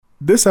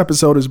This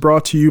episode is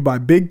brought to you by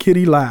Big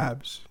Kitty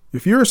Labs.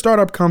 If you're a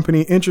startup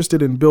company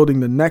interested in building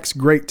the next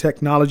great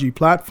technology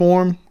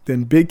platform,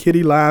 then Big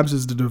Kitty Labs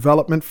is the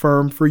development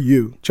firm for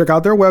you. Check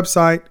out their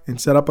website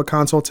and set up a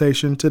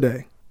consultation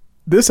today.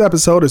 This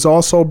episode is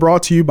also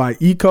brought to you by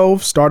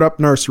eCove Startup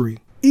Nursery.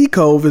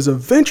 eCove is a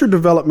venture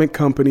development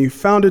company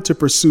founded to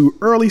pursue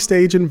early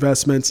stage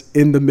investments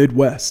in the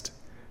Midwest.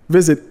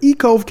 Visit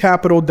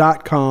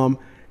ecovecapital.com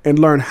and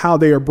learn how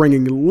they are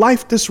bringing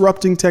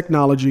life-disrupting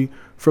technology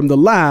from the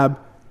lab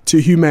to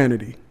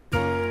humanity.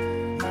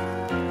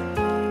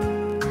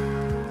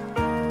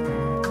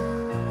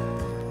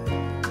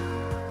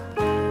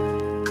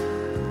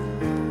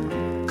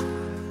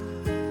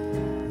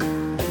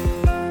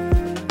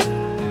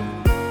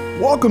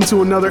 Welcome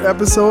to another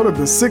episode of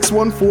the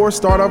 614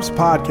 Startups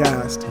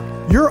Podcast,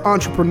 your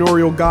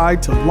entrepreneurial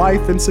guide to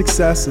life and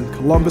success in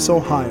Columbus,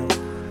 Ohio.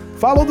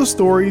 Follow the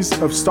stories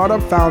of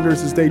startup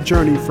founders as they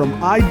journey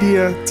from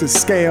idea to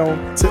scale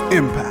to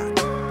impact.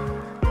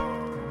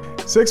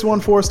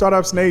 614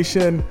 Startups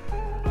Nation,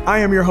 I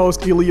am your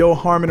host, Elio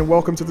Harmon, and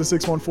welcome to the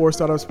 614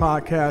 Startups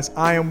Podcast.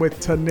 I am with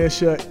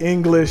Tanisha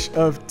English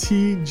of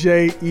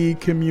TJE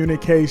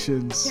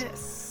Communications.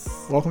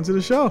 Yes. Welcome to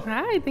the show.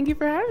 Hi, thank you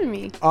for having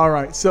me. All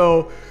right,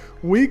 so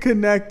we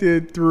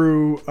connected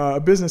through a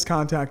business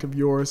contact of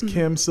yours,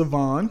 Kim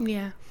Savan.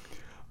 Yeah.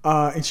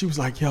 And she was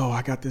like, yo,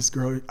 I got this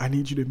girl. I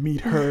need you to meet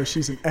her.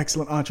 She's an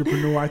excellent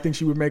entrepreneur. I think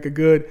she would make a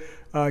good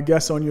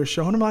guest on your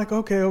show. And I'm like,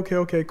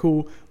 okay,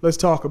 cool. Let's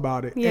talk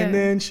about it. Yeah. And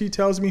then she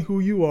tells me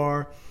who you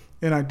are.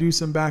 And I do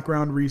some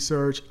background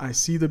research. I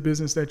see the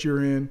business that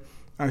you're in.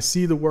 I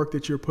see the work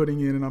that you're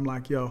putting in. And I'm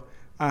like, yo,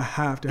 I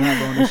have to have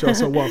her on the show.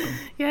 So welcome.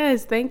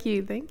 Yes, thank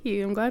you.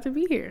 I'm glad to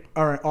be here.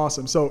 All right,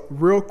 awesome. So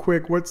real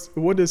quick, what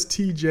does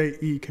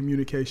TJE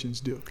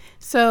Communications do?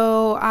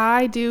 So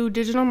I do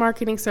digital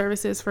marketing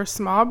services for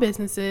small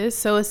businesses.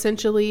 So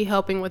essentially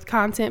helping with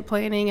content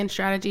planning and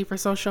strategy for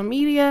social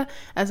media,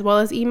 as well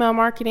as email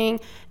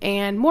marketing.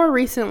 And more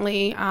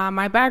recently,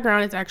 my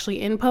background is actually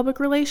in public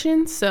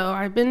relations. So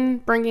I've been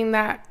bringing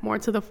that more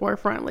to the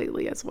forefront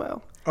lately as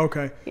well.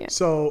 Okay. Yeah.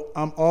 So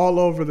I'm all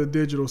over the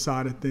digital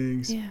side of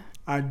things. Yeah.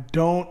 I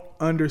don't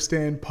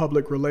understand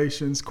public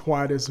relations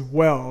quite as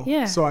well.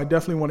 Yeah. So I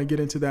definitely want to get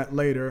into that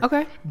later.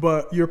 Okay.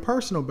 But your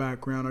personal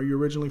background, are you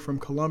originally from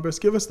Columbus?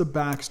 Give us the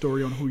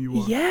backstory on who you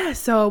are. Yeah,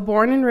 so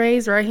born and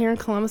raised right here in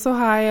Columbus,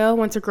 Ohio,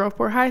 went to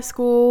Groveport High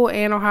School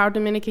and Ohio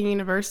Dominican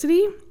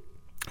University.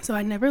 So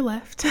I never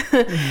left.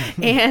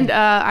 And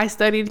I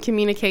studied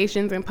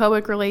communications and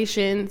public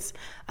relations.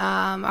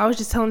 I was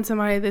just telling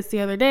somebody this the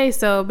other day.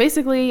 So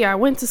basically, I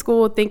went to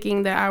school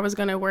thinking that I was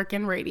going to work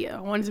in radio. I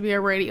wanted to be a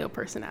radio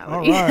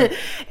personality. All right.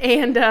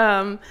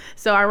 And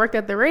so I worked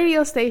at the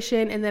radio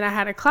station, and then I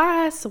had a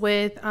class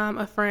with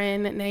a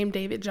friend named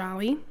David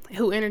Jolly,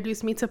 who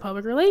introduced me to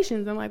public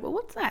relations. I'm like, well,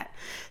 what's that?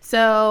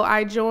 So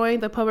I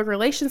joined the Public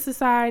Relations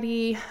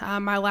Society.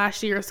 My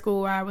last year of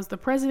school, I was the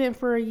president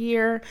for a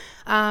year.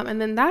 And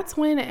then that's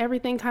when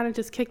everything kind of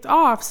just kicked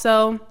off.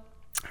 So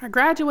I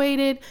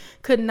graduated,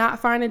 could not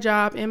find a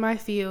job in my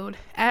field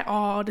at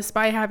all,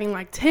 despite having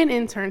like 10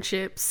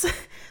 internships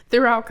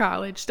throughout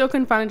college. Still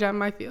couldn't find a job in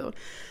my field.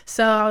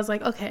 So I was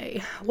like,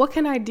 okay, what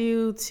can I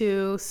do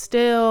to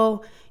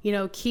still,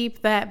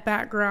 keep that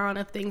background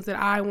of things that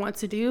I want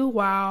to do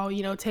while,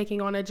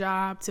 taking on a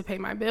job to pay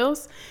my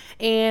bills?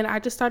 And I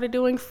just started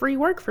doing free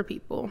work for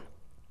people.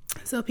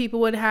 So people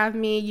would have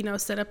me,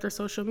 set up their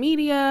social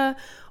media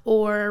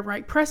or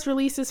write press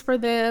releases for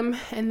them.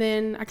 And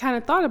then I kind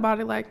of thought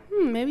about it like,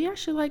 maybe I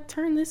should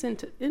turn this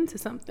into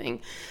something.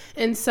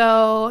 And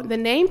so the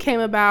name came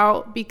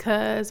about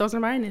because those are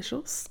my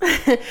initials.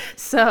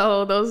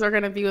 So those are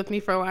going to be with me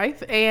for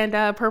life. And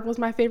purple is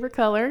my favorite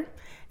color.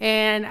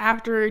 And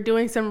after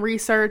doing some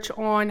research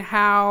on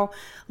how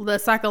the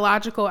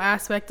psychological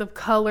aspect of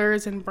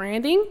colors and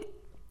branding,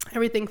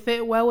 everything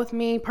fit well with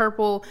me.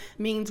 Purple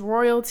means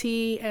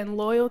royalty and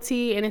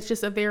loyalty, and it's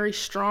just a very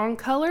strong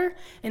color,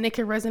 and it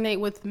can resonate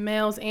with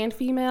males and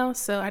females.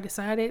 So I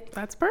decided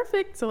that's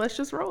perfect. So let's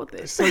just roll with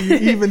it. So you're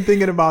even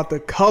thinking about the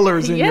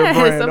colors in your brand.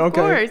 Yes, of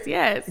course.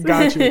 Yes.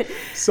 Got you.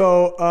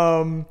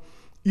 So,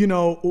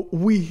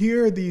 we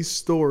hear these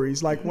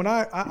stories. Like when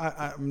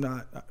I'm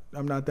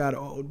not that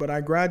old, but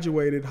I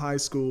graduated high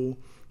school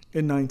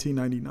in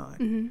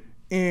 1999,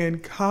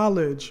 and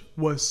college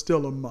was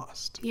still a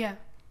must. Yeah.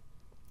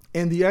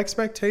 And the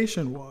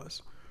expectation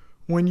was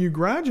when you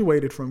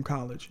graduated from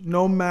college,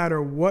 no matter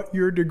what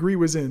your degree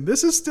was in,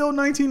 this is still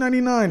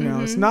 1999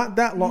 now. It's not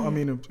that long. I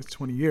mean, it's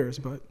 20 years,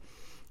 but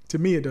to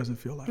me, it doesn't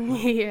feel like that.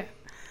 Yeah.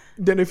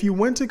 Then if you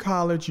went to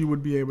college, you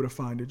would be able to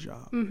find a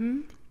job.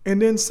 And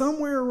then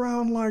somewhere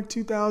around like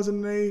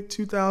 2008,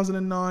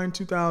 2009,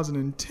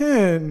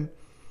 2010,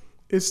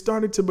 it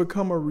started to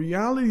become a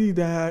reality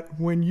that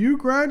when you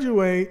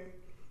graduate,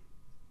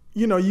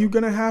 you're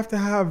going to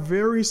have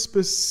very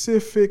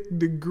specific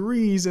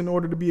degrees in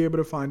order to be able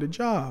to find a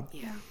job.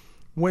 Yeah.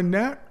 When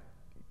that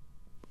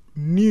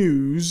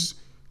news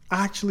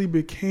actually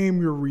became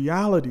your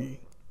reality,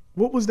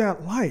 what was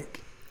that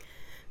like?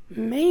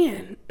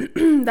 Man,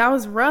 that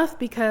was rough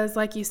because,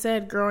 like you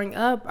said, growing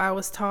up, I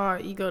was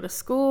taught you go to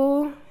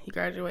school, you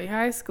graduate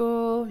high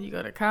school, you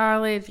go to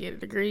college, you get a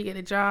degree, you get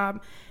a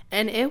job.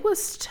 And it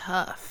was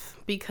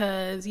tough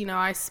because,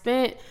 I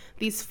spent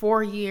these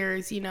 4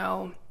 years,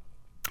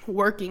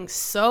 working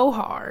so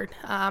hard.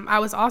 I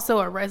was also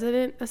a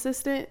resident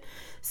assistant.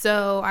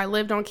 So I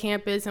lived on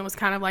campus and was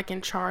kind of like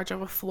in charge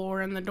of a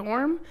floor in the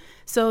dorm.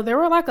 So there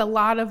were like a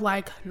lot of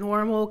like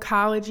normal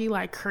college-y,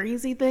 like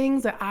crazy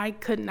things that I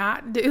could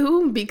not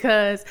do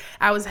because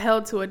I was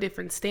held to a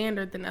different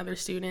standard than other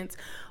students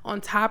on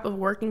top of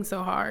working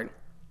so hard.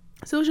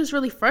 So it was just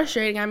really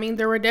frustrating. I mean,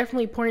 there were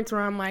definitely points where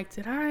I'm like,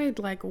 did I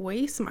like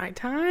waste my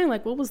time?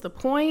 Like, what was the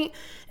point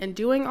in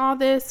doing all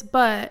this?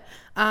 But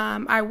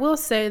I will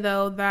say,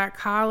 though, that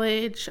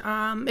college,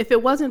 if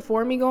it wasn't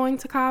for me going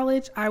to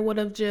college, I would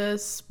have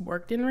just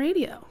worked in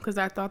radio because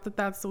I thought that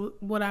that's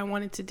what I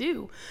wanted to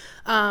do.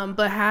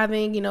 But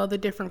having, the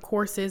different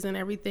courses and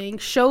everything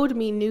showed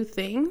me new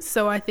things.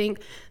 So I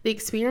think the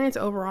experience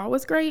overall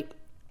was great.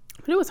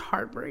 But it was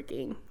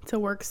heartbreaking to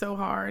work so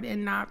hard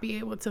and not be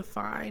able to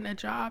find a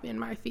job in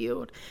my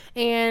field.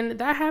 And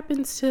that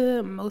happens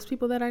to most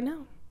people that I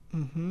know.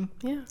 Mm-hmm.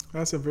 Yeah.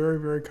 That's a very,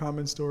 very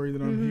common story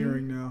that I'm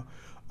hearing now.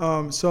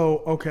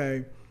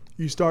 Okay,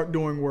 you start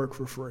doing work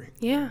for free.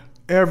 Yeah.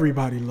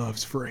 Everybody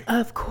loves free.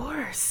 Of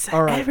course.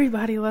 All right.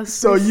 Everybody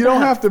loves free. So you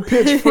don't have to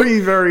pitch free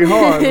very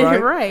hard,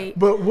 right? Right.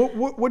 But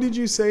what did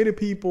you say to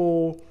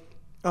people?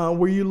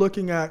 Were you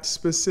looking at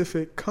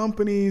specific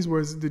companies?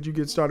 Did you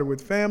get started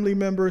with family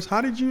members?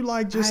 How did you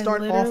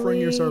start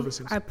offering your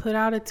services? I put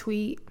out a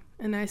tweet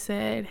and I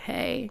said,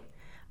 hey,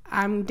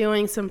 I'm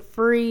doing some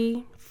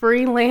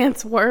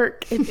freelance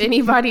work. If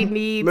anybody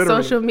needs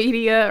social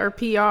media or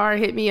PR,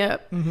 hit me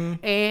up. Mm-hmm.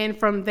 And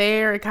from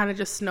there, it kind of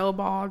just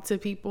snowballed to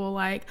people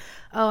like,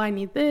 oh, I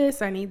need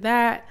this, I need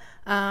that.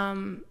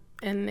 And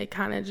it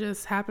kind of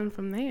just happened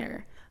from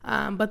there.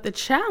 But the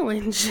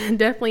challenge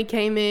definitely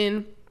came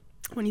in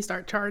when you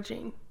start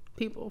charging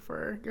people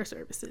for your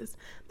services.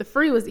 The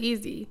free was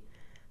easy,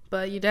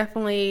 but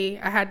I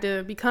had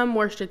to become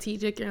more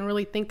strategic and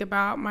really think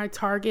about my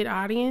target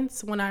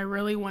audience when I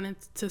really wanted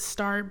to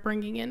start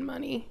bringing in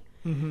money.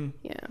 Mm-hmm.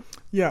 Yeah.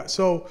 Yeah.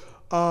 So,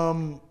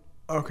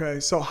 okay.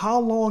 So how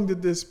long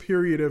did this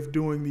period of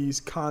doing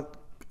these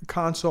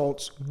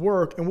consults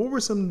work, and what were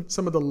some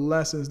of the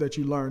lessons that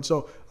you learned?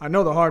 So I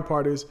know the hard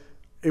part is,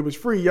 it was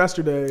free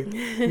yesterday.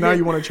 Now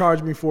you want to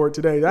charge me for it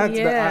today.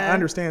 I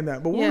understand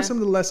that. But what were some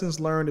of the lessons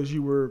learned as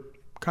you were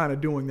kind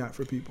of doing that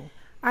for people?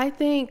 I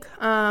think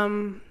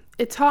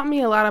it taught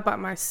me a lot about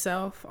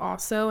myself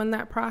also in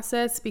that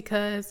process,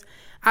 because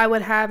I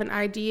would have an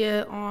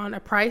idea on a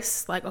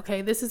price, like,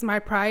 okay, this is my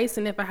price.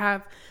 And if I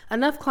have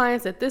enough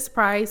clients at this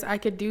price, I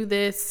could do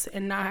this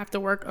and not have to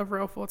work a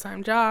real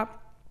full-time job.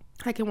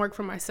 I can work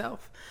for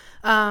myself.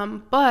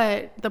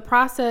 But the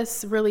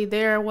process really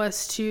there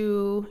was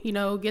to,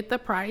 get the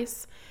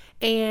price.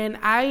 And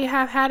I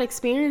have had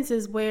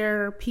experiences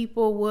where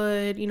people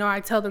would, I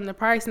tell them the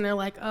price and they're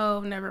like, oh,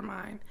 never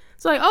mind.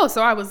 It's like, oh,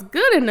 so I was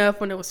good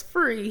enough when it was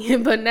free.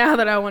 But now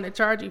that I want to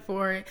charge you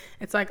for it,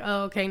 it's like,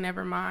 oh, okay,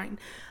 never mind.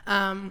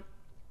 And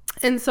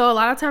so a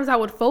lot of times I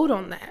would fold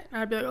on that.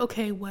 I'd be like,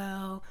 okay,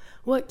 well,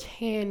 what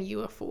can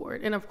you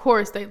afford? And of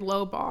course they'd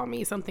lowball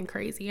me something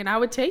crazy and I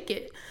would take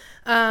it.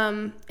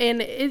 And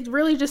it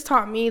really just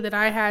taught me that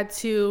I had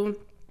to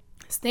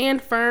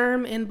stand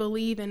firm and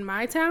believe in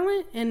my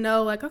talent and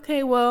know like,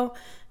 okay, well,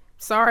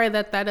 sorry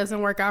that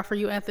doesn't work out for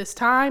you at this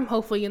time.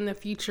 Hopefully in the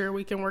future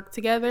we can work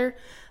together.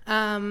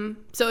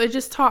 So it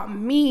just taught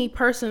me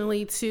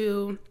personally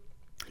to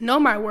know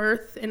my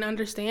worth and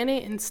understand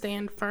it and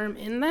stand firm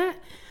in that.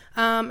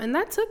 And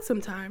that took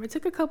some time. It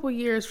took a couple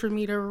years for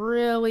me to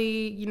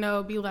really,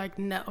 be like,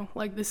 no,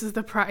 like this is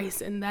the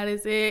price and that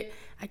is it.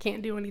 I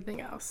can't do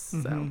anything else.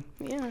 Mm-hmm. So,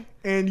 yeah.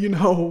 And,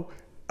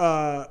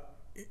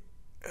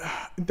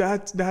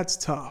 that's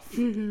tough.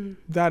 Mm-hmm.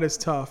 That is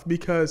tough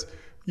because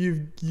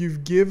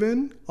you've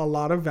given a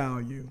lot of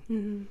value.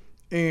 Mm-hmm.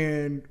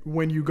 And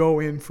when you go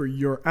in for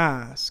your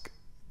ask,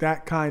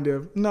 that kind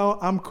of, no,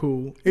 I'm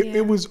cool.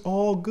 It was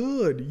all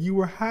good. You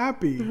were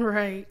happy.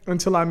 Right.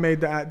 Until I made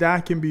that.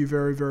 That can be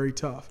very, very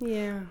tough.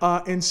 Yeah.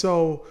 And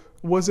so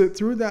was it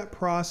through that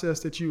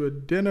process that you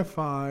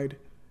identified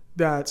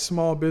that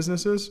small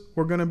businesses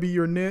were going to be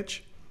your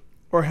niche?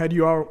 Or had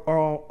you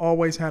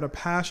always had a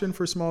passion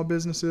for small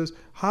businesses?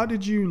 How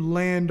did you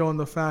land on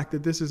the fact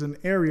that this is an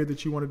area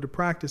that you wanted to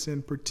practice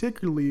in,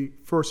 particularly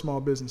for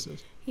small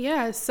businesses?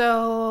 Yeah,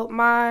 so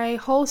my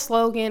whole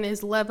slogan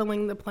is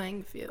leveling the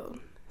playing field.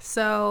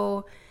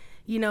 So,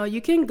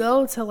 you can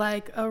go to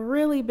like a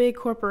really big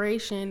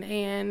corporation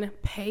and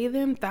pay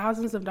them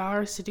thousands of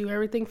dollars to do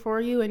everything for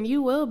you. And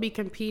you will be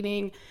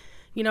competing,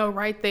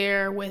 right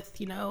there with,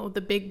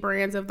 the big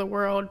brands of the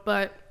world.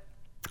 But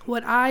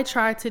what I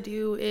try to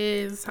do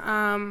is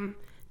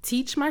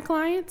teach my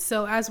clients.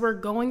 So as we're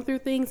going through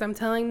things, I'm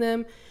telling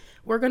them,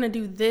 we're going to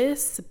do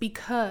this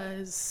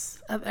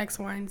because of X,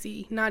 Y, and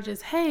Z. Not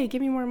just, hey,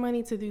 give me more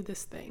money to do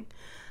this thing.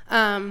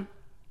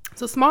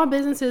 So small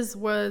businesses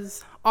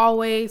was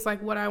always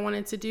like what I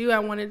wanted to do. I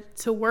wanted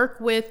to work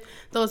with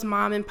those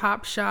mom and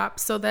pop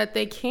shops so that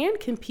they can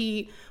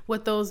compete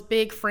with those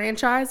big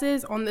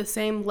franchises on the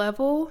same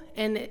level.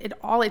 And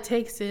all it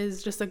takes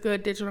is just a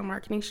good digital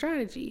marketing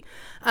strategy.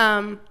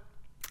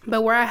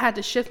 But where I had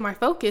to shift my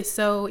focus,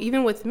 so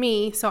even with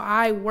me, so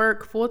I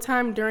work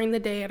full-time during the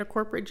day at a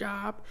corporate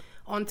job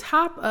on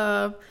top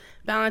of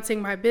balancing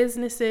my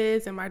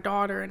businesses and my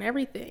daughter and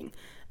everything.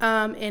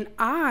 And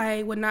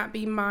I would not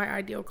be my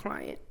ideal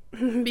client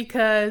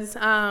because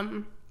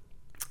I'm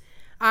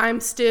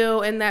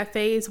still in that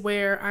phase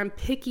where I'm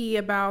picky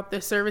about the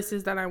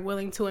services that I'm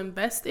willing to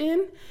invest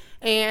in.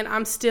 And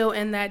I'm still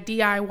in that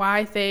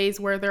DIY phase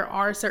where there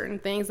are certain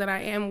things that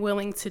I am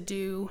willing to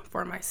do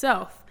for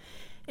myself.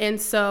 And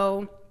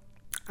so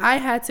I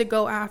had to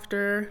go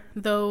after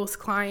those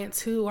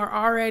clients who are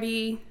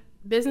already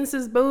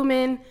businesses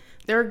booming,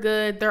 they're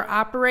good, they're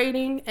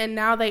operating, and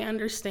now they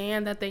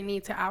understand that they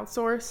need to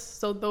outsource.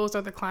 So those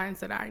are the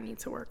clients that I need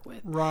to work with.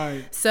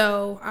 Right.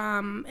 So,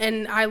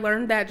 and I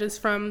learned that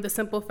just from the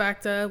simple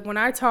fact of when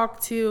I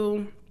talk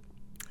to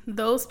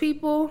those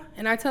people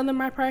and I tell them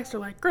my price, they're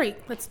like, great,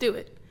 let's do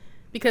it.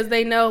 Because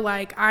they know,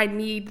 like, I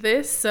need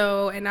this,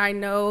 so, and I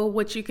know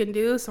what you can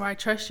do, so I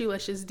trust you,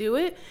 let's just do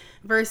it.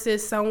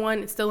 Versus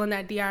someone still in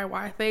that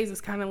DIY phase is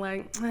kind of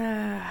like,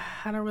 I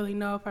don't really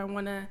know if I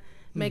want to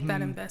make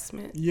that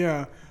investment.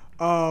 Yeah.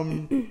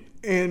 And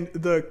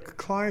the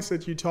clients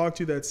that you talk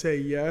to that say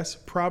yes,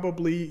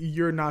 probably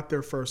you're not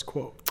their first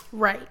quote.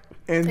 Right.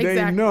 And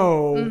they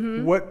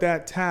know what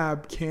that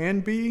tab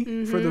can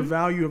be for the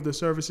value of the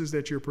services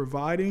that you're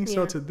providing.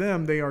 So to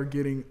them, they are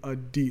getting a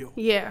deal.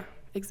 Yeah,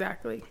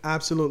 exactly.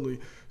 Absolutely.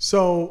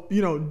 So,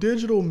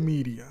 digital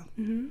media,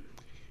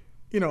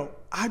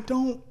 I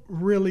don't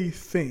really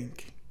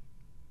think,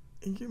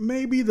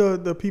 maybe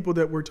the people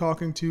that we're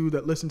talking to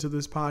that listen to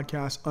this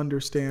podcast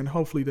understand,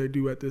 hopefully they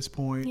do at this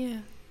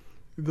point,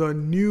 the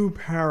new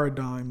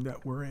paradigm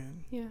that we're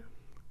in.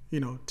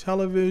 Yeah.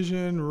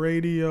 Television,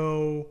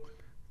 radio,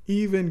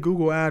 even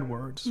Google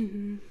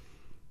AdWords.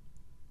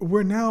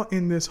 We're now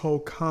in this whole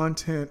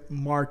content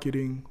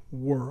marketing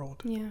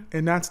world. Yeah.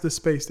 And that's the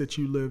space that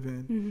you live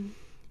in.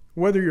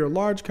 Whether you're a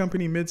large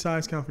company,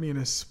 mid-sized company, and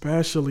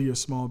especially a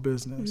small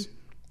business,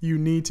 you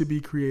need to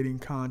be creating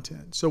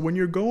content. So when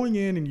you're going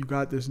in and you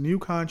got this new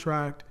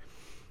contract,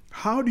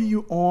 how do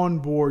you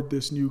onboard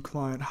this new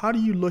client? How do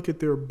you look at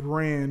their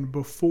brand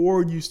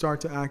before you start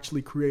to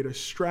actually create a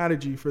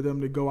strategy for them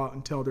to go out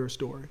and tell their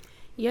story?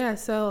 Yeah,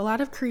 so a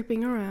lot of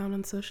creeping around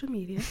on social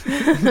media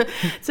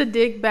to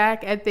dig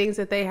back at things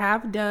that they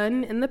have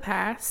done in the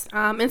past.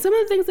 And some of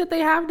the things that they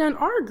have done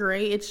are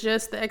great. It's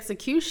just the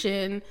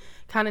execution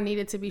kind of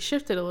needed to be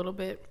shifted a little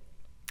bit.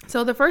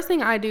 So the first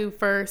thing I do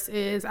first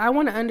is I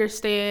want to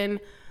understand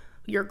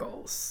your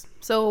goals.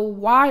 So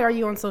why are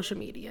you on social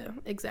media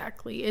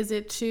exactly? Is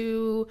it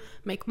to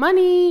make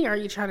money? Are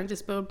you trying to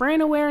just build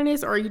brand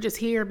awareness? Or are you just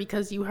here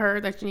because you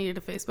heard that you needed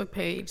a Facebook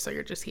page, so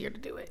you're just here to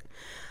do it?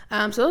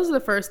 So those are the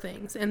first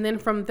things. And then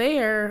from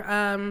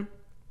there,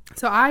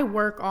 so I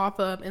work off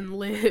of and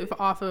live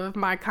off of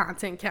my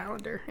content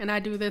calendar. And I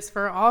do this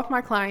for all of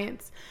my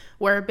clients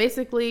where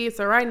basically,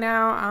 so right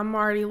now I'm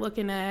already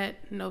looking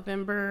at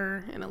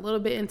November and a little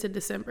bit into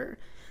December.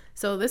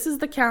 So this is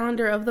the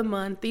calendar of the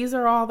month. These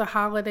are all the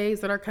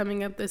holidays that are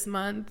coming up this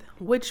month.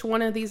 Which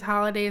one of these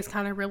holidays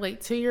kind of relate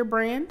to your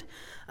brand?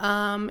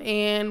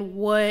 And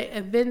what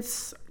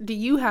events do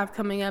you have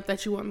coming up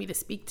that you want me to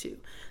speak to?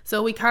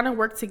 So we kind of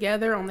work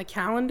together on the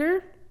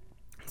calendar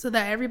so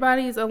that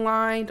everybody's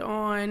aligned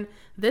on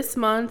this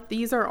month.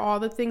 These are all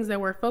the things that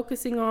we're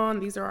focusing on.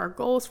 These are our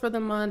goals for the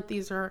month.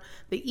 These are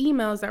the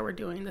emails that we're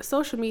doing, the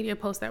social media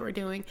posts that we're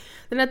doing.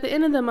 Then at the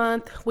end of the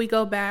month, we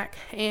go back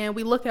and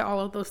we look at all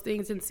of those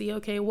things and see,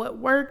 okay, what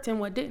worked and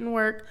what didn't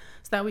work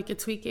so that we could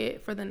tweak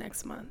it for the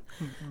next month.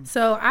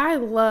 So I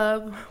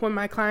love when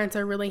my clients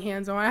are really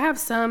hands-on. I have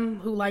some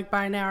who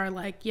by now are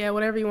like, yeah,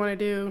 whatever you want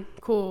to do,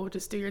 cool,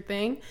 just do your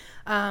thing.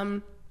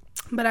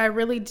 But I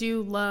really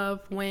do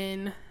love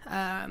when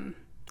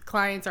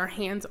clients are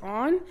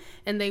hands-on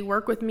and they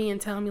work with me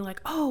and tell me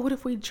oh, what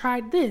if we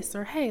tried this?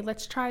 Or, hey,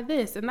 let's try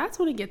this. And that's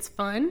when it gets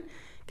fun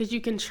because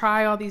you can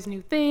try all these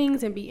new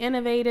things and be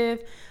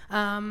innovative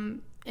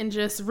and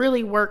just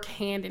really work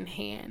hand in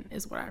hand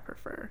is what I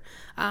prefer.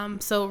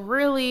 So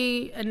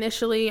really,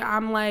 initially,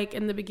 I'm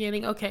in the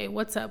beginning, okay,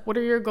 what's up? What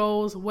are your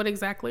goals? What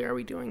exactly are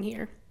we doing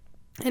here?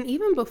 And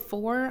even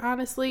before,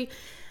 honestly,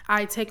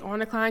 I take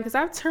on a client, because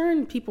I've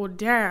turned people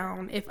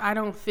down if I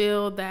don't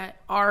feel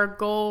that our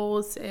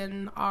goals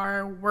and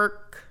our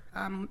work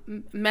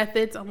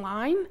methods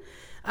align.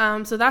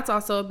 So that's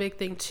also a big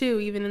thing too.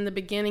 Even in the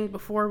beginning,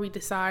 before we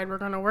decide we're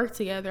going to work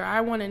together,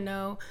 I want to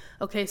know,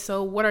 okay,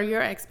 so what are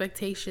your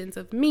expectations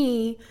of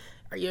me?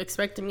 Are you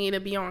expecting me to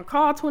be on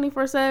call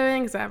 24/7?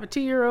 Because I have a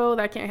 2-year-old,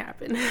 that can't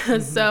happen.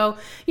 So,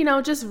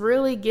 just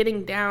really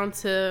getting down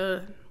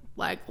to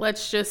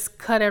let's just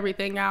cut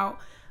everything out.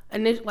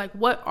 And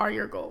what are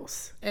your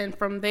goals? And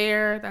from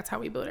there, that's how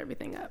we build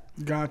everything up.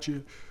 Got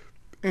you.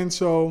 And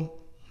so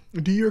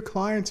Do your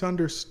clients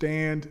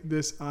understand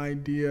this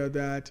idea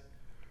that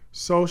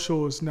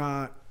social is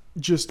not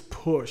just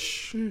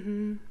push?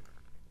 Mm-hmm.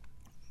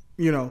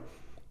 You know,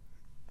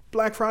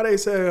 Black Friday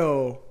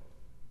sale,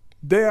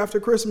 day after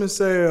Christmas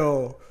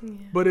sale,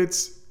 but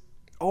it's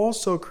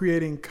also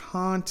creating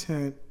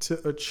content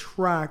to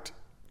attract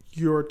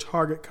your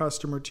target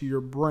customer to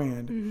your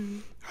brand. Mm-hmm.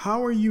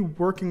 How are you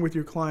working with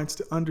your clients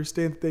to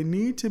understand that they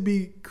need to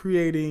be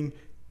creating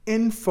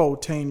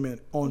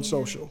infotainment on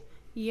social?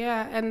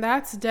 Yeah, and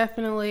that's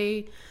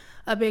definitely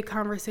a big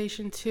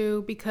conversation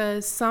too,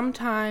 because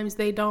sometimes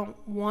they don't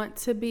want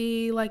to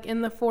be like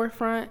in the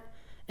forefront,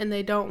 and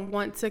they don't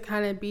want to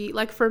kind of be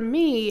like, for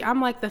me,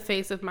 I'm like the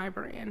face of my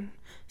brand.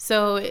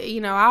 So,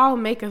 I'll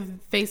make a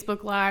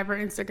Facebook Live or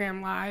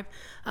Instagram Live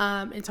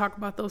and talk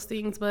about those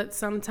things. But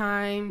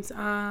sometimes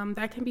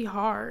that can be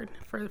hard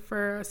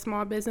for a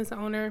small business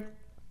owner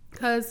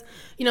because,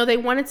 they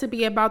want it to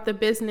be about the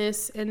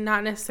business and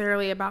not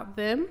necessarily about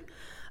them.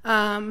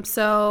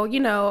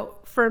 So,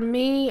 for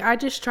me, I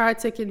just try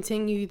to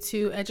continue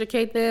to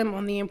educate them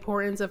on the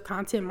importance of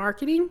content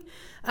marketing.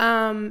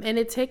 And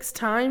it takes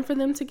time for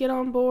them to get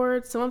on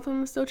board. Some of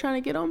them are still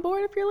trying to get on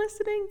board if you're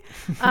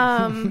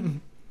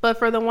listening. But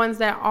for the ones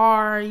that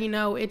are,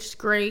 it's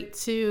great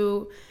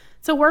to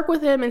work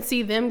with them and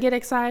see them get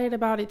excited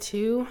about it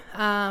too.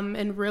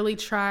 And really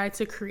try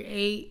to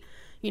create,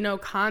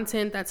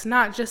 content that's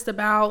not just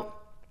about,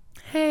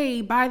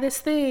 hey, buy this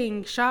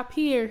thing, shop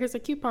here, here's a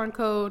coupon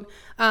code.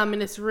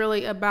 And it's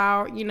really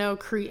about,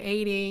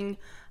 creating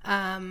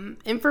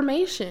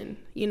information,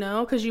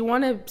 because you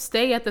want to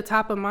stay at the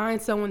top of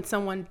mind. So when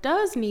someone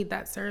does need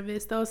that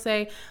service, they'll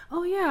say,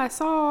 oh yeah, I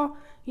saw,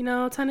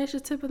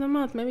 Tanisha's tip of the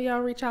month. Maybe I'll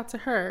reach out to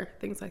her,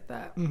 things like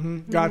that.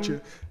 Mm-hmm.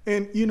 Gotcha.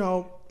 And,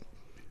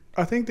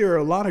 I think there are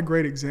a lot of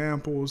great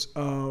examples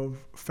of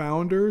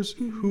founders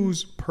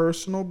whose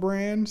personal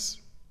brands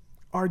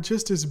are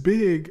just as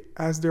big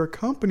as their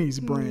company's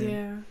brand.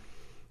 Yeah.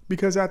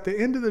 Because at the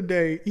end of the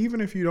day, even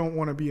if you don't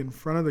want to be in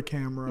front of the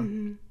camera,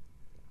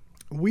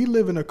 we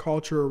live in a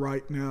culture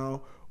right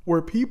now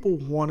where people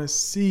want to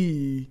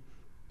see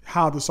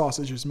how the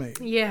sausage is made.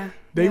 Yeah.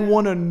 They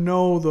want to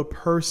know the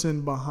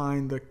person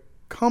behind the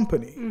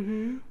company.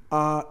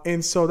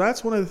 And so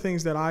that's one of the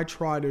things that I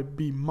try to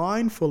be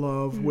mindful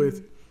of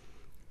with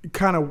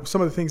kind of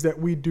some of the things that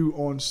we do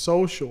on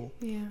social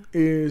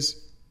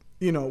is,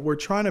 we're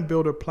trying to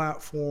build a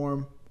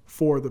platform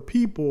for the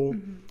people.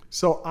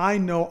 So I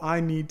know I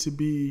need to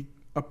be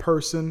a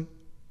person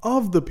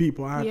of the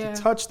people. I have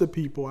to touch the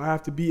people. I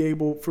have to be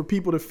able for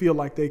people to feel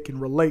like they can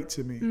relate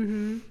to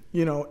me.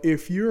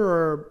 If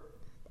you're,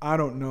 I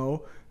don't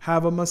know,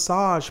 have a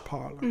massage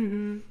parlor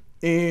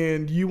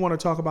and you want to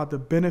talk about the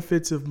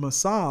benefits of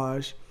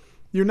massage,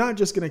 you're not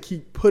just going to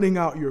keep putting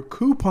out your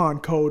coupon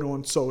code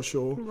on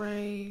social.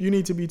 Right. You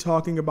need to be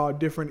talking about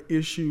different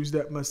issues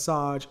that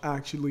massage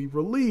actually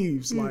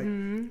relieves, like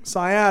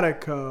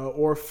sciatica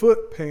or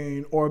foot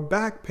pain or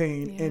back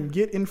pain, and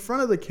get in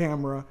front of the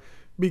camera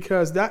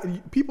because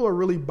that people are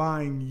really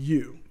buying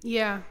you.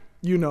 Yeah.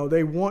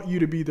 They want you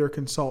to be their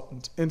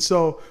consultant. And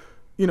so,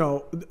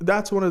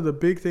 that's one of the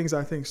big things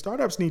I think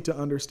startups need to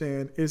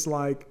understand is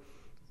like,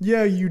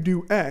 yeah, you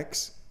do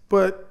X,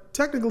 but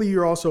technically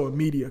you're also a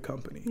media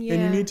company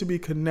and you need to be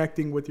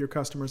connecting with your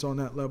customers on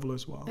that level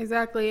as well.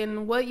 Exactly.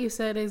 And what you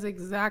said is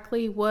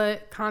exactly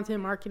what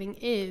content marketing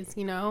is,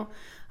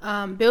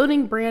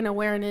 building brand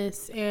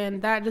awareness,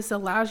 and that just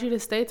allows you to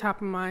stay top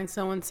of mind.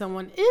 So when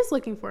someone is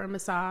looking for a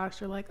massage,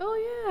 you're like,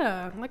 oh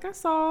yeah, like I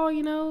saw,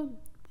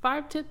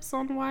 5 tips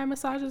on why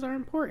massages are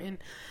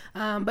important.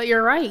 But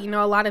you're right.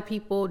 A lot of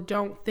people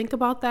don't think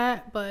about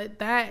that, but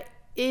that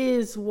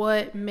is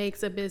what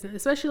makes a business,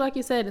 especially like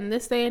you said, in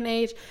this day and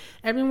age,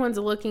 everyone's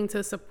looking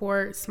to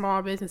support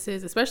small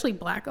businesses, especially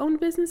Black-owned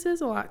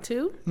businesses a lot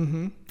too.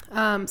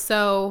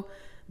 So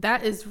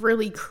that is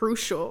really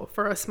crucial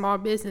for a small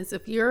business.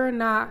 If you're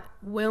not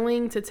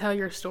willing to tell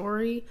your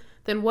story,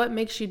 then what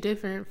makes you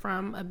different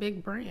from a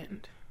big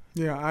brand?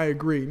 Yeah, I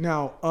agree.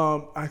 Now,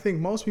 I think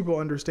most people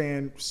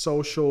understand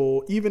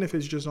social, even if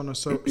it's just on a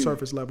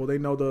surface level. They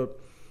know the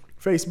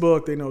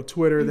Facebook, they know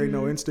Twitter, they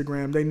know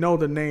Instagram, they know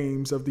the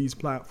names of these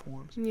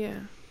platforms. Yeah.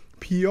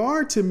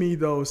 PR to me,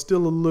 though, is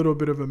still a little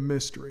bit of a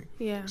mystery.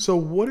 Yeah. So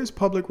what is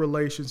public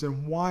relations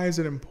and why is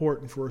it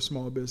important for a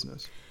small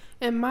business?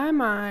 In my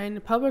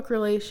mind, public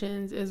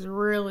relations is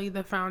really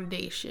the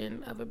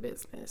foundation of a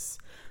business.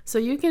 So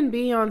you can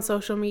be on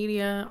social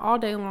media all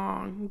day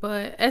long,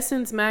 but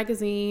Essence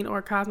Magazine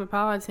or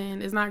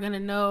Cosmopolitan is not going to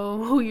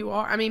know who you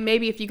are. I mean,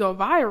 maybe if you go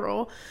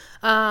viral,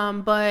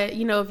 but,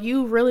 if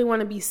you really want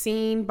to be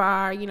seen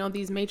by,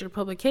 these major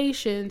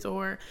publications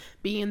or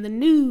be in the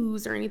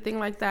news or anything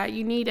like that,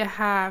 you need to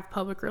have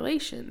public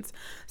relations.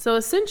 So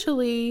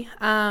essentially,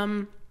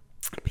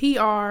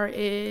 PR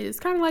is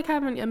kind of like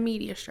having a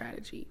media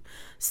strategy.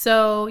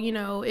 So,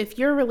 if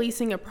you're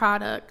releasing a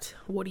product,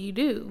 what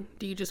do?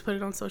 Do you just put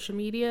it on social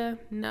media?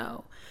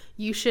 No.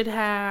 You should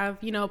have,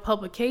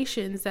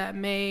 publications that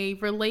may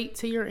relate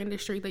to your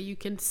industry that you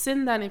can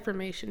send that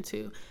information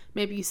to.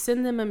 Maybe you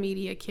send them a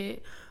media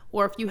kit,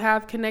 Or if you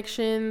have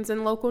connections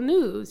in local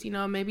news,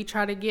 maybe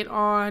try to get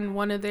on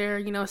one of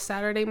their,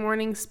 Saturday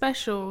morning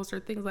specials or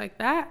things like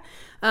that.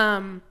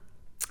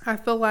 I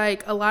feel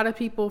like a lot of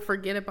people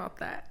forget about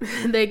that.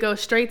 They go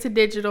straight to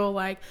digital,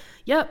 like,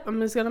 yep, I'm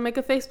just going to make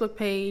a Facebook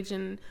page,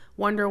 and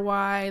wonder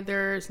why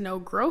there's no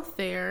growth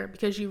there,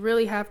 because you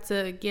really have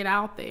to get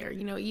out there,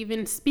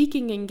 even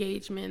speaking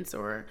engagements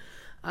or,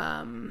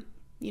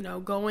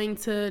 going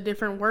to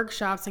different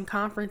workshops and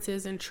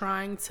conferences and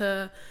trying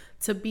to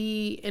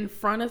be in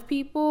front of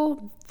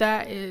people.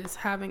 That is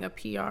having a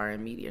PR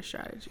and media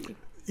strategy.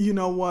 You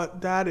know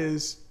what?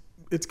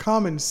 It's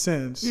common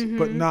sense,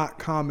 but not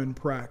common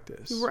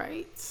practice.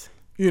 Right.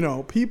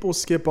 People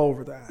skip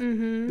over that.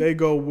 They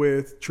go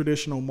with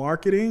traditional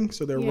marketing.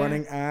 So they're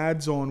running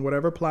ads on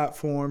whatever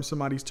platform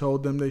somebody's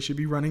told them they should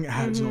be running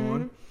ads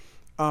on.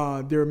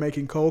 They're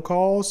making cold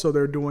calls. So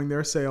they're doing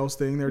their sales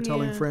thing. They're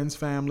telling friends,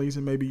 families,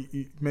 and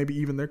maybe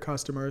even their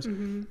customers.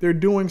 They're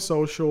doing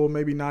social,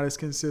 maybe not as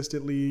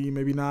consistently,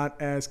 maybe not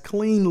as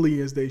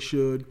cleanly as they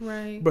should.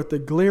 Right. But the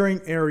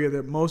glaring area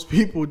that most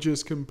people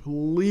just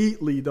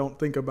completely don't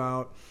think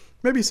about,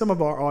 maybe some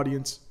of our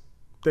audience,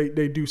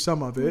 they do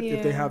some of it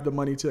if they have the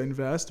money to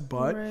invest.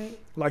 But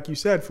like you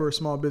said, for a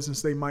small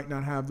business, they might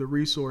not have the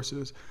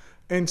resources.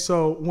 And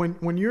so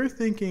when you're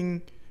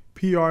thinking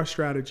PR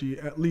strategy,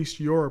 at least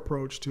your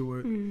approach to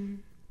it,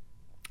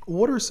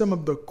 what are some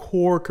of the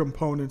core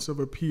components of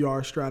a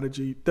PR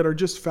strategy that are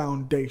just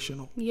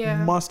foundational,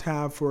 must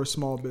have for a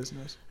small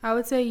business? I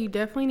would say you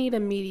definitely need a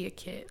media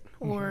kit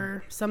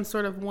or some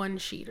sort of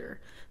one-sheeter.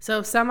 So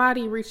if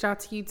somebody reached out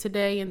to you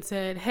today and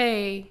said,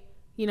 hey,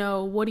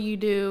 what do you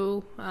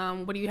do?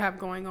 What do you have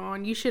going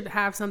on? You should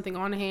have something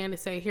on hand to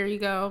say, here you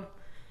go.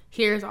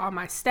 Here's all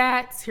my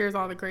stats. Here's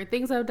all the great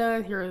things I've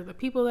done. Here are the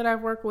people that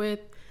I've worked with.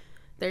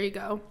 There you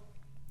go.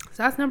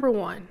 So that's number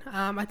one.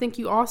 I think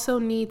you also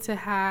need to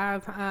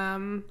have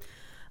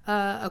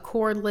a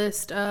core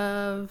list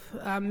of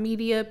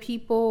media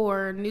people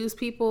or news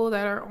people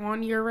that are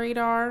on your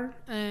radar,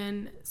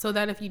 and so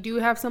that if you do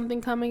have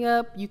something coming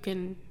up, you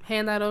can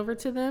hand that over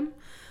to them.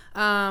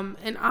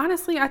 And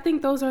honestly, I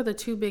think those are the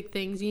two big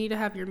things. You need to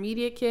have your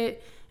media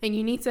kit, and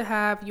you need to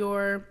have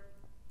your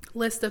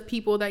list of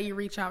people that you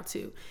reach out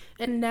to.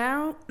 And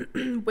now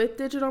with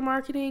digital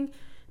marketing,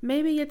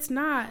 maybe it's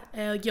not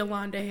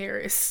Yolanda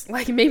Harris.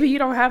 Like, maybe you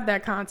don't have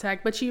that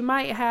contact, but you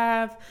might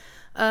have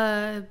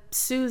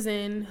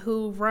Susan,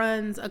 who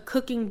runs a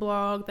cooking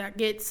blog that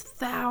gets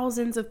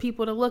thousands of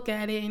people to look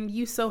at it, and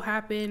you so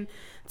happen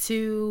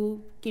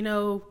to,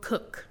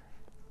 cook.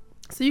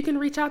 So you can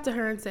reach out to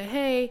her and say,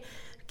 hey,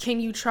 can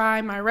you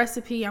try my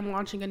recipe? I'm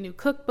launching a new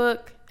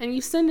cookbook. And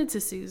you send it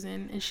to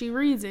Susan, and she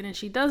reads it, and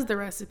she does the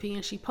recipe,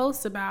 and she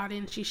posts about it,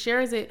 and she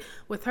shares it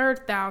with her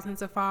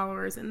thousands of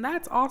followers. And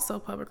that's also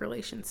public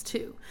relations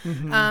too.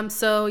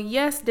 So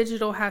yes,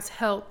 digital has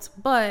helped,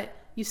 but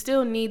you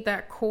still need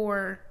that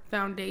core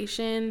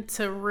foundation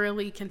to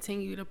really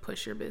continue to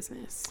push your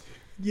business.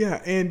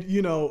 Yeah. And,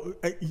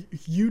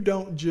 you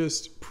don't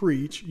just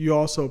preach, you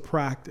also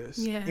practice.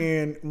 Yeah.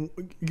 And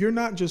you're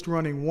not just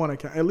running one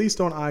account, at least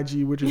on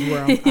IG, which is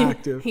where I'm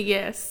active.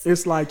 Yes.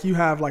 It's like you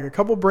have like a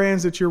couple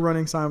brands that you're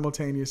running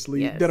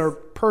simultaneously that are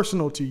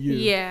personal to you.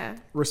 Yeah.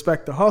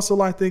 Respect the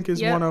Hustle, I think,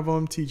 is one of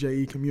them.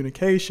 TJE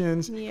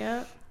Communications.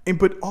 Yeah.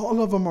 But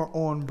all of them are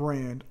on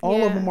brand.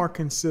 All of them are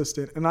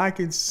consistent. And I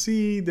can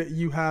see that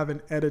you have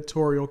an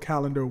editorial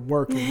calendar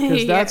working,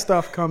 because that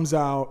stuff comes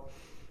out.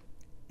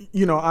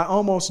 I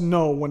almost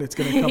know when it's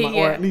going to come out,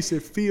 or at least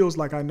it feels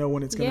like I know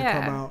when it's going to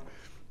come out.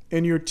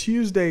 And your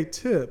Tuesday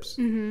tips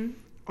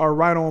are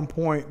right on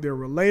point. They're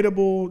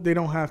relatable. They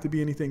don't have to be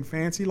anything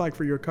fancy, like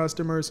for your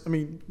customers. I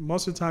mean,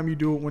 most of the time you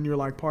do it when you're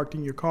like parked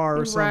in your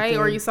car or something. Right,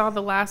 or you saw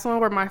the last one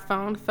where my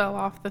phone fell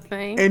off the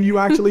thing. And you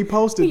actually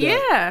posted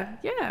that.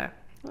 Yeah.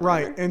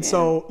 Right. And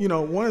so,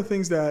 one of the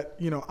things that,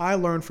 I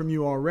learned from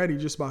you already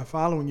just by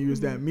following you is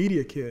that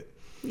media kit.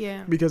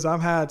 Yeah. Because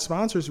I've had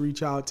sponsors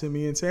reach out to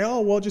me and say, oh,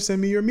 well, just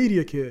send me your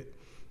media kit.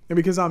 And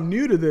because I'm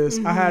new to this,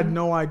 I had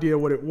no idea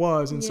what it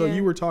was. And so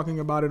you were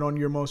talking about it on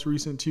your most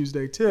recent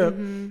Tuesday tip.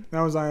 And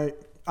I was like,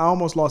 I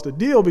almost lost a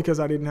deal because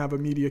I didn't have a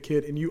media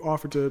kit, and you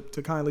offered to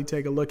kindly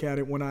take a look at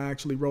it when I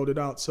actually wrote it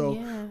out. So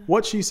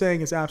what she's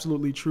saying is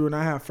absolutely true. And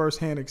I have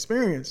firsthand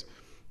experience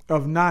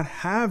of not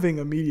having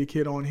a media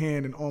kit on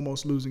hand and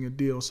almost losing a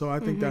deal. So I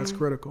think that's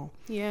critical.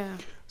 Yeah.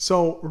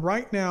 So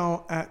right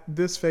now at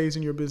this phase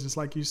in your business,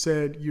 like you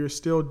said, you're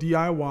still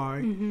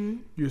DIY,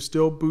 you're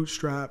still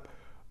bootstrap.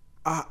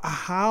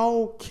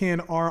 How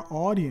can our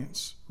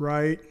audience,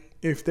 right,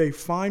 if they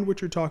find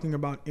what you're talking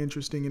about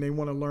interesting and they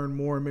want to learn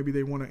more, and maybe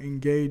they want to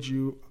engage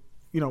you,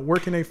 where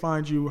can they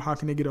find you? How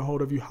can they get a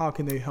hold of you? How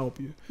can they help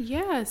you?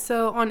 Yeah,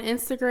 so on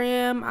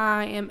Instagram,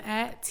 I am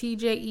at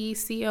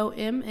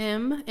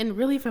TJECOMM. And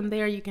really from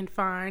there, you can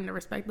find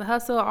Respect the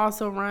Hustle. I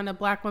also run a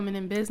Black Women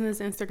in Business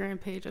Instagram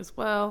page as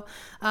well,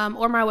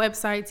 or my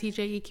website,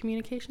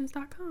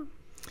 TJEcommunications.com.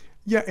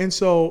 Yeah, and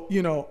so,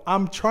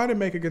 I'm trying to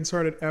make a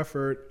concerted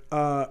effort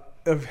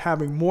of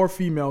having more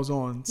females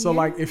on. So,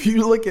 like, if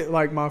you look at,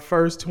 like, my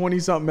first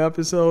 20-something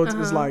episodes,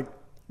 it's like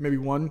maybe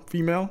one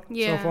female so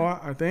Yeah.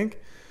 far, I think.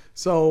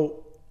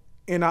 So,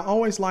 and I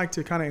always like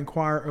to kind of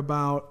inquire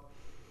about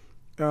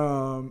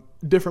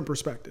different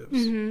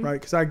perspectives, right?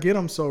 Because I get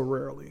them so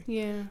rarely.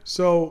 Yeah.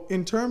 So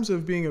in terms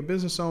of being a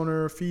business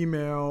owner,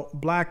 female,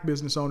 Black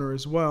business owner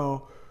as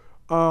well,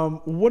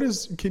 can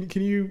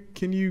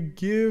you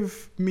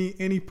give me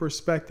any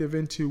perspective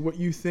into what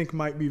you think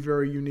might be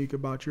very unique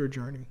about your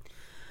journey?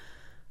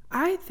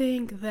 I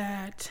think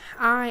that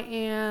I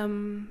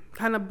am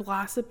kind of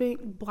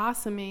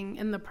blossoming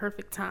in the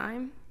perfect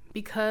time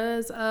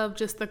because of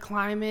just the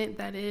climate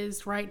that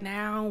is right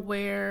now,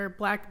 where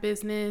Black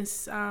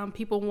business,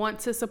 people want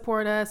to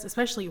support us,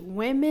 especially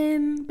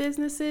women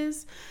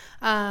businesses.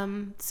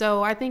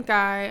 So I think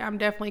I'm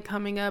definitely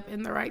coming up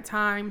in the right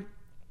time.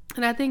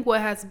 And I think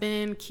what has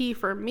been key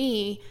for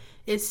me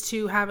is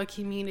to have a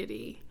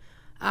community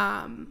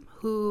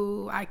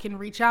who I can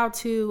reach out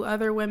to,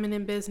 other women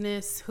in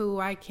business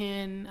who I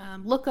can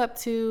look up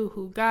to,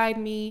 who guide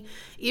me.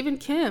 Even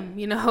Kim,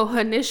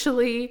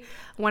 initially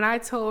when I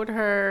told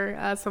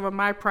her some of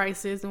my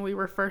prices and we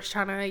were first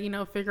trying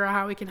to, figure out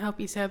how we can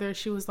help each other,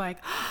 she was like,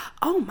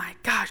 "Oh my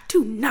gosh,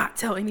 do not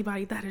tell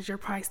anybody that is your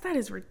price. That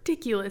is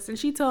ridiculous." And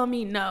she told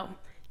me, "No,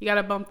 you got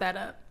to bump that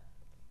up."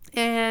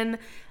 And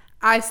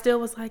I still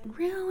was like,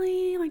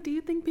 "Really? Like, do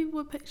you think people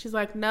would pay?" She's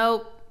like,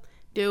 "Nope.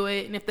 Do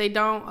it. And if they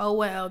don't, oh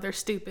well, they're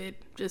stupid.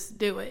 Just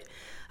do it."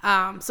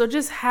 So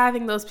just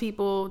having those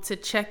people to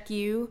check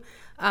you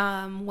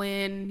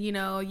when,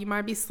 you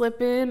might be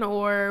slipping,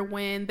 or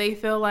when they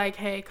feel like,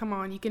 "Hey, come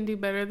on, you can do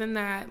better than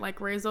that. Like,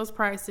 raise those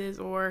prices,"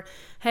 or,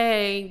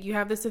 "Hey, you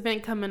have this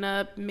event coming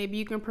up. Maybe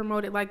you can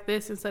promote it like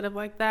this instead of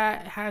like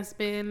that," has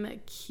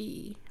been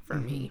key for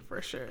me,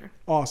 for sure.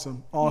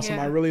 Awesome. Yeah.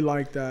 I really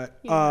like that.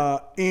 Yeah.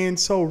 And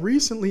so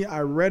recently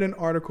I read an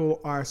article,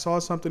 I saw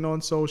something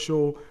on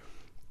social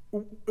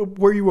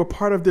where you were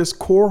part of this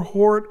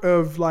cohort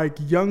of like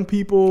young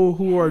people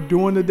who are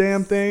doing the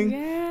damn thing.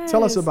 Yes.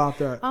 Tell us about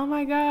that. Oh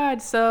my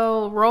God.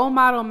 So Role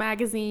Model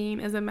Magazine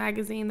is a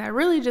magazine that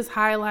really just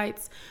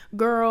highlights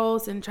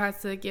girls and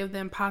tries to give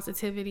them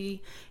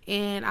positivity.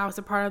 And I was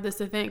a part of this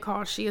event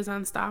called She is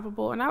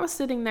Unstoppable. And I was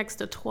sitting next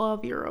to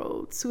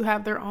 12-year-olds who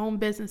have their own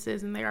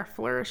businesses and they are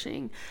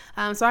flourishing.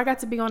 So I got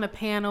to be on a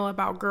panel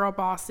about girl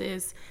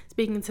bosses,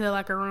 speaking to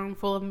like a room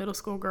full of middle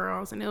school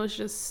girls. And it was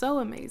just so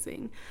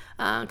amazing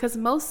because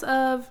most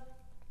of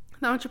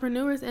the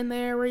entrepreneurs in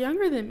there were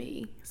younger than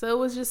me. So it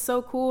was just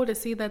so cool to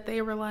see that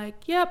they were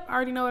like, "Yep, I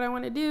already know what I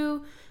want to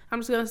do. I'm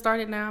just going to start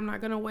it now. I'm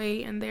not going to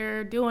wait." And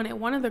they're doing it.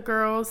 One of the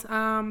girls,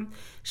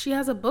 she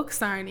has a book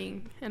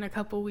signing in a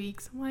couple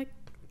weeks. I'm like,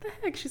 what the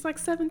heck? She's like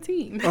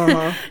 17.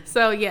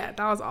 So yeah, that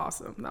was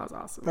awesome.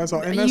 That's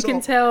all. And you can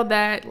tell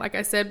that, like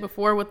I said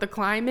before, with the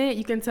climate,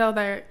 you can tell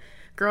that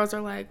girls are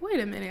like, "Wait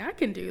a minute, I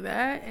can do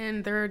that."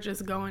 And they're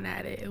just going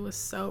at it. It was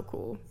so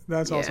cool.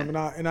 That's awesome.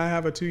 And I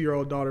have a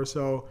 2-year-old daughter,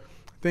 so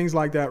things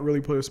like that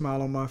really put a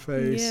smile on my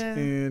face. Yeah.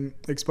 And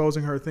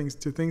exposing her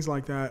to things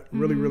like that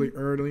really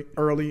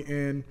early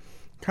and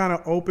kind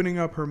of opening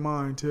up her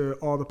mind to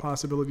all the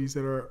possibilities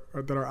that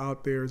are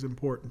out there is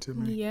important to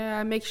me. Yeah,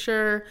 I make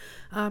sure,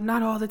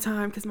 not all the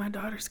time because my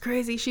daughter's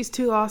crazy. She's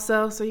 2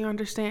 also, so you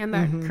understand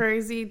that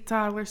crazy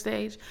toddler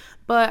stage.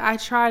 But I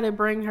try to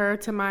bring her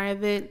to my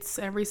events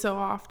every so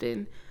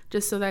often,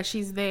 just so that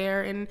she's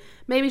there. And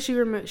maybe she'll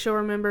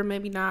remember,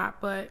 maybe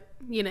not. But,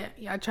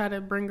 I try to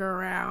bring her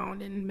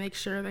around and make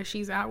sure that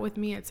she's out with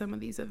me at some of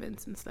these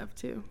events and stuff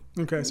too.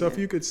 Okay, so if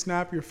you could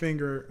snap your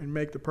finger and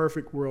make the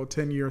perfect world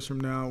 10 years from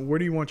now, where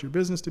do you want your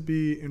business to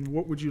be and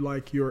what would you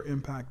like your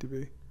impact to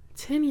be?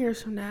 10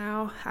 years from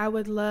now, I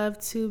would love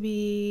to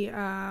be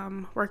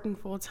working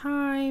full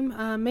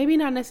time, maybe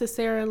not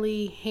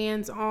necessarily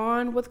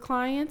hands-on with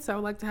clients. I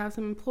would like to have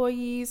some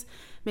employees,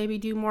 maybe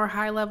do more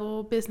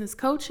high-level business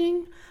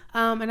coaching.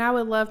 And I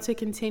would love to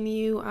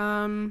continue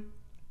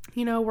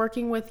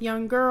working with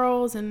young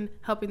girls and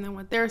helping them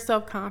with their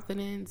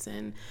self-confidence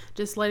and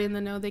just letting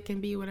them know they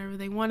can be whatever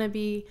they want to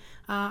be.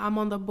 I'm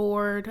on the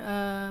board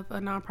of a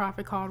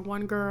nonprofit called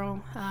One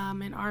Girl,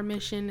 and our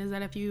mission is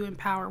that if you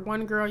empower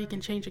one girl, you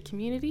can change a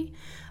community.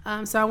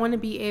 So I want to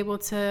be able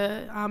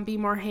to be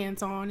more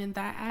hands-on in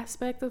that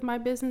aspect of my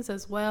business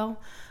as well,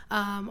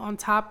 on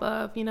top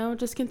of,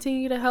 just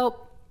continue to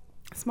help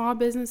small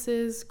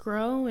businesses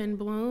grow and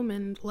bloom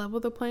and level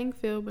the playing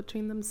field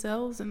between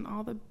themselves and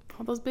all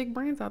those big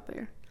brands out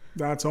there.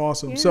 That's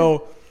awesome. Yeah.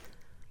 So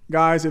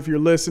guys, if you're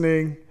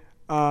listening,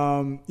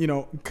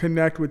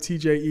 connect with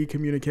TJE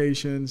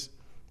Communications.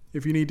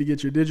 If you need to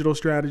get your digital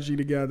strategy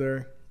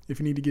together, if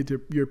you need to get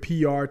your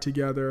PR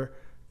together,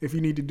 if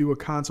you need to do a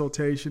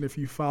consultation, if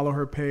you follow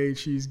her page,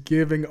 she's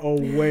giving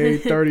away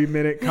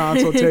 30-minute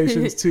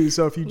consultations too.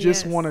 So if you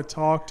just want to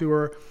talk to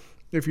her,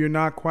 if you're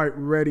not quite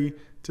ready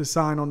to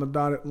sign on the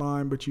dotted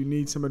line, but you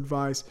need some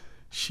advice,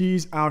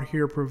 she's out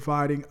here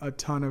providing a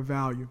ton of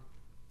value.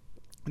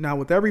 Now,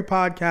 with every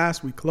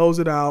podcast, we close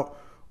it out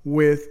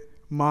with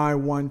my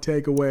one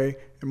takeaway.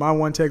 And my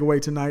one takeaway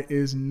tonight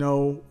is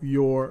know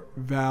your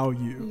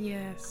value.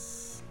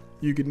 Yes.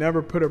 You could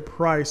never put a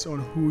price on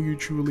who you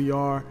truly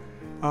are.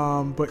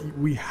 But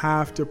we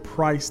have to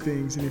price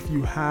things. And if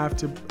you have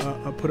to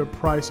put a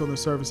price on the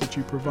service that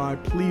you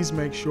provide, please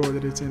make sure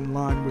that it's in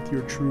line with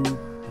your true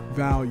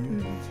value.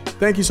 Mm-hmm.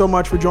 Thank you so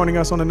much for joining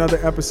us on another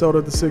episode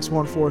of the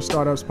 614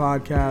 Startups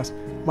Podcast.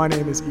 My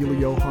name is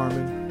Elio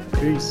Harmon.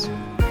 Peace.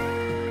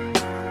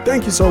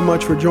 Thank you so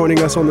much for joining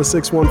us on the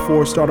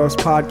 614 Startups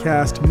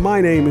Podcast. My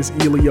name is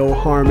Elio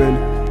Harmon.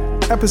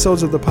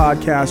 Episodes of the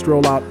podcast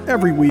roll out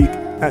every week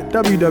at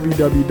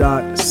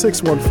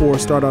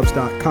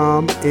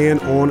www.614startups.com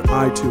and on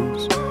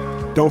iTunes.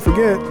 Don't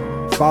forget,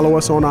 follow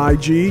us on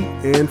IG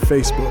and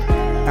Facebook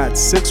at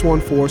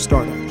 614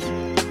 Startups.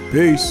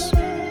 Peace.